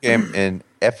a bowl game in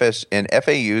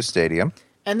FAU Stadium.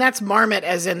 And that's Marmot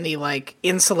as in the, like,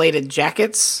 insulated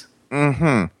jackets?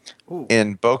 Mm-hmm. Ooh.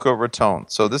 In Boca Raton.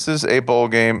 So this is a bowl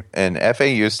game in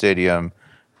FAU Stadium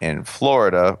in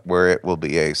Florida, where it will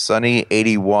be a sunny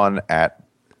 81 at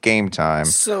game time.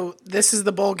 So this is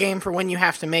the bowl game for when you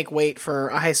have to make weight for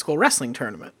a high school wrestling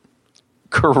tournament.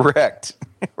 Correct.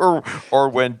 or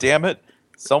when, damn it,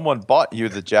 someone bought you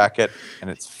the jacket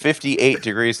and it's 58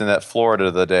 degrees in that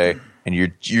Florida the day, and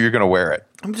you're going to wear it.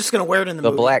 I'm just going to wear it in the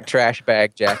movie. Black trash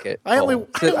bag jacket. I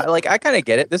kind of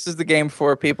get it. This is the game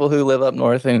for people who live up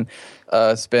north and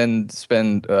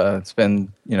spend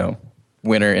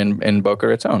winter in Boca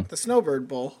Raton. The Snowbird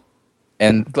Bowl.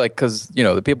 And because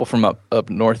the people from up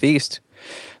northeast,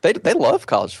 they love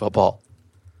college football,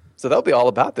 so they'll be all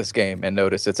about this game and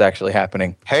notice it's actually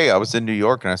happening. Hey, I was in New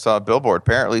York and I saw a billboard.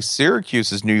 Apparently,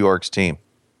 Syracuse is New York's team.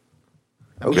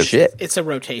 Oh shit! It's a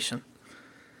rotation.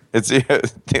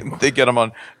 They get them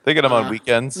on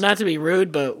weekends. Not to be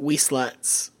rude, but we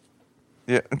sluts.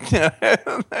 Yeah.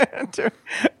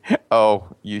 Oh,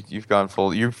 you've gone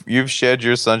full. You've shed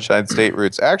your Sunshine State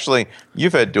roots. Actually,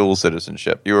 you've had dual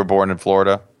citizenship. You were born in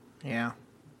Florida. Yeah.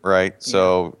 Right.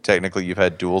 So technically, you've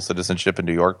had dual citizenship in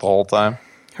New York the whole time.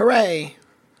 Hooray!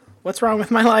 What's wrong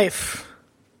with my life?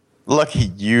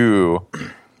 Lucky you.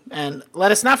 And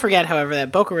let us not forget, however,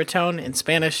 that Boca Raton in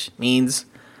Spanish means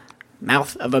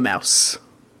mouth of a mouse.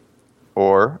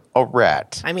 Or a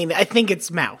rat. I mean, I think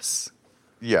it's mouse.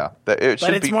 Yeah,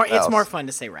 it's more fun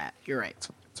to say rat. You're right.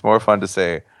 It's more fun to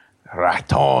say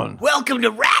raton. Welcome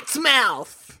to Rat's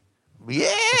Mouth.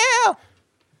 Yeah.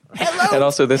 Hello. And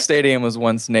also, this stadium was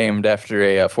once named after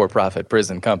a for-profit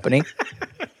prison company.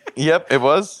 Yep, it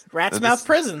was. Rat's Mouth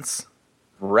Prisons.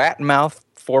 Rat Mouth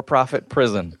for-profit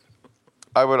prison.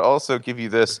 I would also give you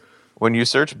this. When you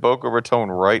search Boca Raton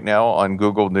right now on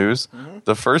Google News,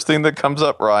 the first thing that comes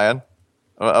up, Ryan,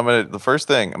 I'm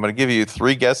gonna give you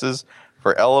 3 guesses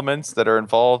for elements that are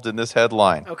involved in this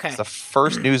headline. Okay. It's the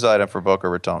first news item for Boca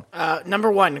Raton.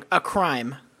 Number 1, a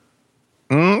crime.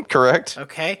 Correct.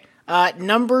 Okay.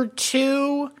 Number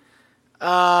 2,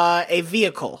 a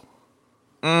vehicle.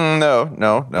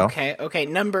 No. Okay.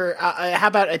 Number, how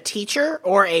about a teacher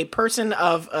or a person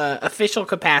of official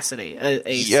capacity?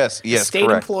 Yes, state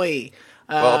correct. Employee.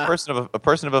 Well, a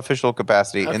person of official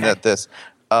capacity. Okay. In that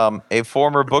a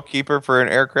former bookkeeper for an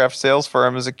aircraft sales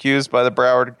firm is accused by the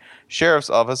Broward Sheriff's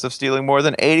Office of stealing more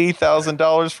than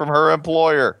 $80,000 from her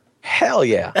employer. Hell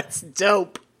yeah, that's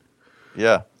dope.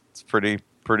 Yeah, it's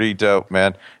pretty dope,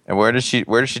 man. And where does she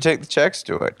take the checks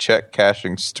to? A check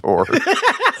cashing store.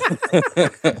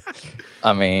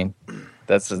 I mean,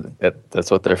 that's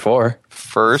what they're for.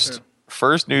 First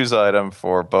news item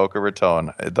for Boca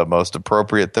Raton, the most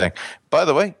appropriate thing. By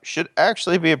the way, should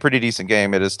actually be a pretty decent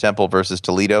game. It is Temple versus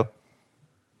Toledo.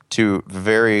 2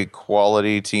 very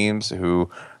quality teams who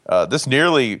this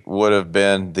nearly would have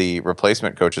been the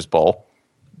replacement coach's bowl,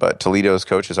 but Toledo's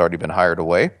coach has already been hired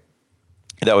away.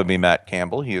 That would be Matt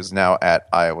Campbell. He is now at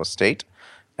Iowa State.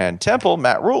 And Temple,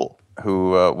 Matt Rule,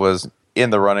 who was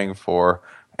in the running for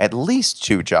at least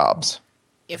 2 jobs.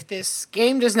 If this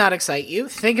game does not excite you,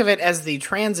 think of it as the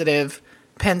transitive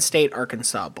Penn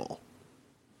State-Arkansas Bowl.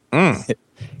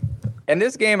 And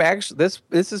this game, actually,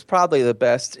 this is probably the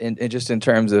best, in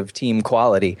terms of team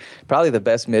quality, probably the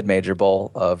best mid-major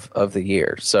bowl of the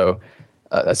year. So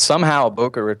somehow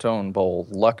Boca Raton Bowl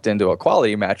lucked into a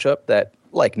quality matchup that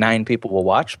like 9 people will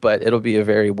watch, but it'll be a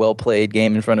very well-played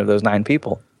game in front of those 9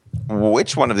 people.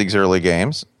 Which one of these early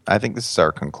games, I think this is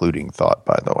our concluding thought,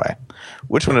 by the way,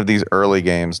 which one of these early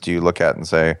games do you look at and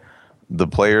say the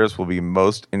players will be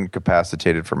most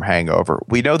incapacitated from hangover?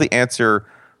 We know the answer,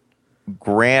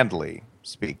 grandly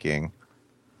speaking,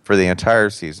 for the entire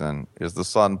season is the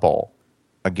Sun Bowl,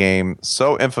 a game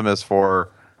so infamous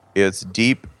for its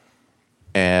deep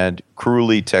and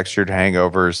cruelly textured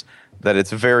hangovers that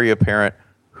it's very apparent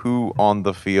who on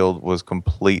the field was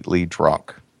completely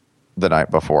drunk the night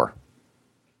before.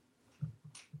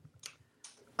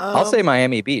 I'll say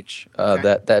Miami Beach.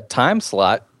 Okay. That time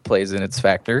slot plays in its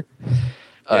factor.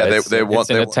 It's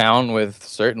in a town with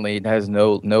certainly has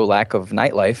no lack of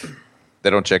nightlife. They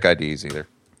don't check IDs either.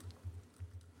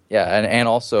 Yeah, and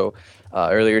also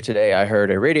earlier today I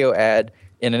heard a radio ad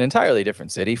in an entirely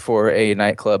different city for a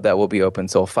nightclub that will be open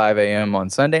till 5 a.m. on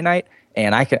Sunday night,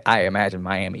 and I imagine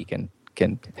Miami can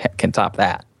top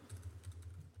that.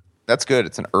 That's good.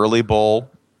 It's an early bowl.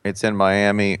 It's in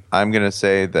Miami. I'm going to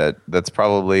say that's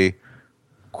probably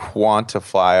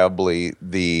quantifiably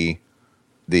the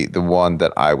one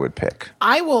that I would pick.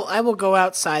 I will go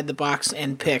outside the box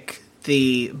and pick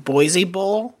the Boise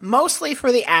Bowl, mostly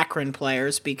for the Akron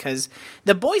players, because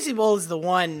the Boise Bowl is the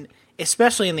one,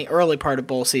 especially in the early part of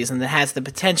bowl season, that has the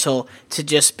potential to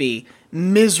just be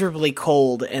miserably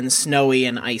cold and snowy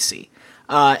and icy.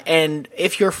 And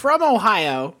if you're from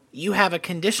Ohio, you have a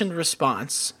conditioned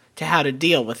response to how to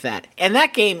deal with that. And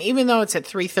that game, even though it's at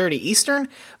 3:30 Eastern,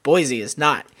 Boise is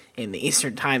not in the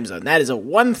Eastern time zone. That is a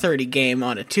 1:30 game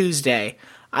on a Tuesday.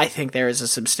 I think there is a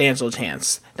substantial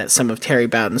chance that some of Terry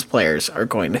Bowden's players are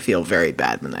going to feel very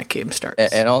bad when that game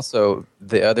starts. And also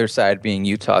the other side being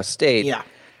Utah State. Yeah.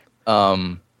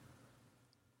 All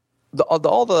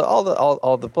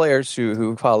the players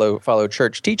who follow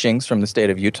church teachings from the state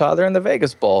of Utah, they're in the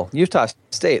Vegas Bowl. Utah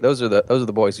State, those are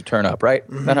the boys who turn up, right?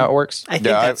 Is that how it works? I think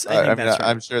that's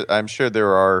right. I'm sure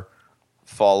there are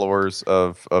followers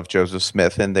of Joseph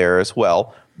Smith in there as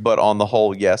well. But on the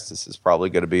whole, yes, this is probably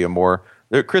going to be a more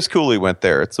Chris Cooley went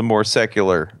there. It's a more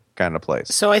secular kind of place.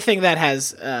 So I think that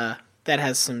has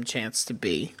some chance to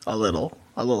be a little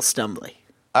stumbly.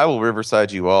 I will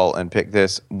Riverside you all and pick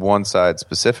this one side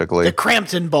specifically. The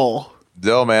Crampton Bowl.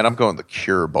 No, man, I'm going the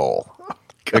Cure Bowl.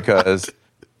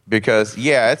 Because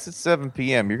yeah, it's at 7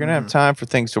 p.m. You're going to have time for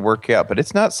things to work out, but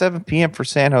it's not 7 p.m. for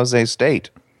San Jose State.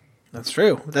 That's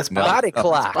true. That's body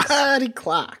clock. Body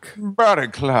clock. Body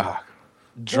clock.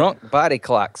 Drunk body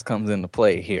clocks comes into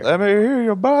play here. Let me hear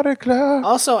your body clock.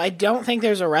 Also, I don't think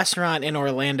there's a restaurant in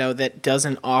Orlando that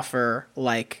doesn't offer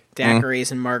like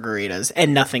daiquiris and margaritas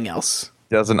and nothing else.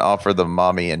 Doesn't offer the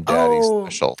mommy and daddy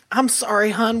special. I'm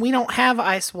sorry, hon. We don't have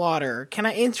ice water. Can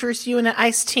I interest you in an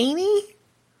iced teeny?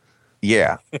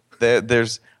 Yeah.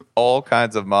 There's all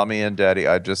kinds of mommy and daddy.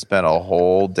 I just spent a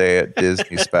whole day at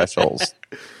Disney specials,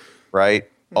 right?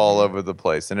 All over the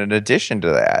place. And in addition to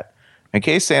that, in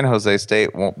case San Jose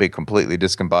State won't be completely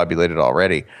discombobulated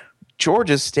already,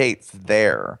 Georgia State's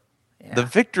there. Yeah. The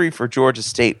victory for Georgia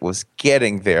State was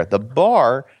getting there. The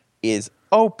bar is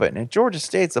open. And Georgia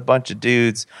State's a bunch of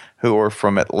dudes who are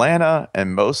from Atlanta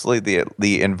and mostly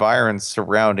the environs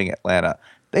surrounding Atlanta.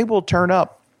 They will turn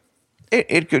up.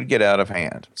 It could get out of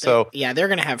hand. So yeah, they're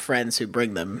going to have friends who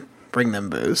bring them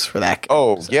booze for that game.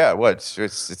 Oh, so. Yeah. What?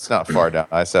 It's not far down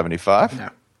I-75. No.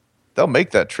 They'll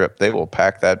make that trip. They will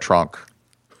pack that trunk.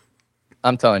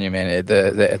 I'm telling you, man,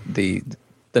 the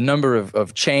number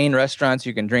of chain restaurants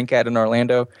you can drink at in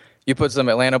Orlando, you put some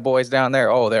Atlanta boys down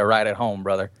there, oh, they're right at home,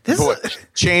 brother.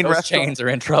 Chain Those restaurant, chains are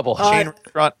in trouble. Chain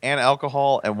restaurant and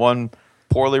alcohol and one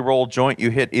poorly rolled joint you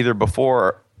hit either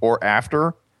before or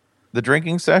after the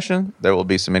drinking session, there will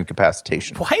be some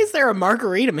incapacitation. Why is there a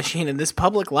margarita machine in this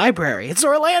public library? It's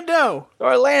Orlando.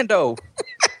 Orlando.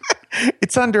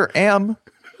 It's under M.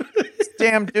 It's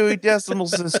damn Dewey Decimal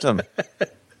System.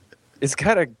 It's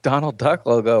got a Donald Duck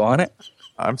logo on it.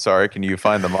 I'm sorry, can you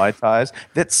find the Mai Tais?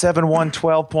 That's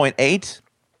 7112.8?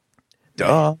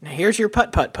 Duh. Now here's your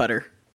putt-putt putter.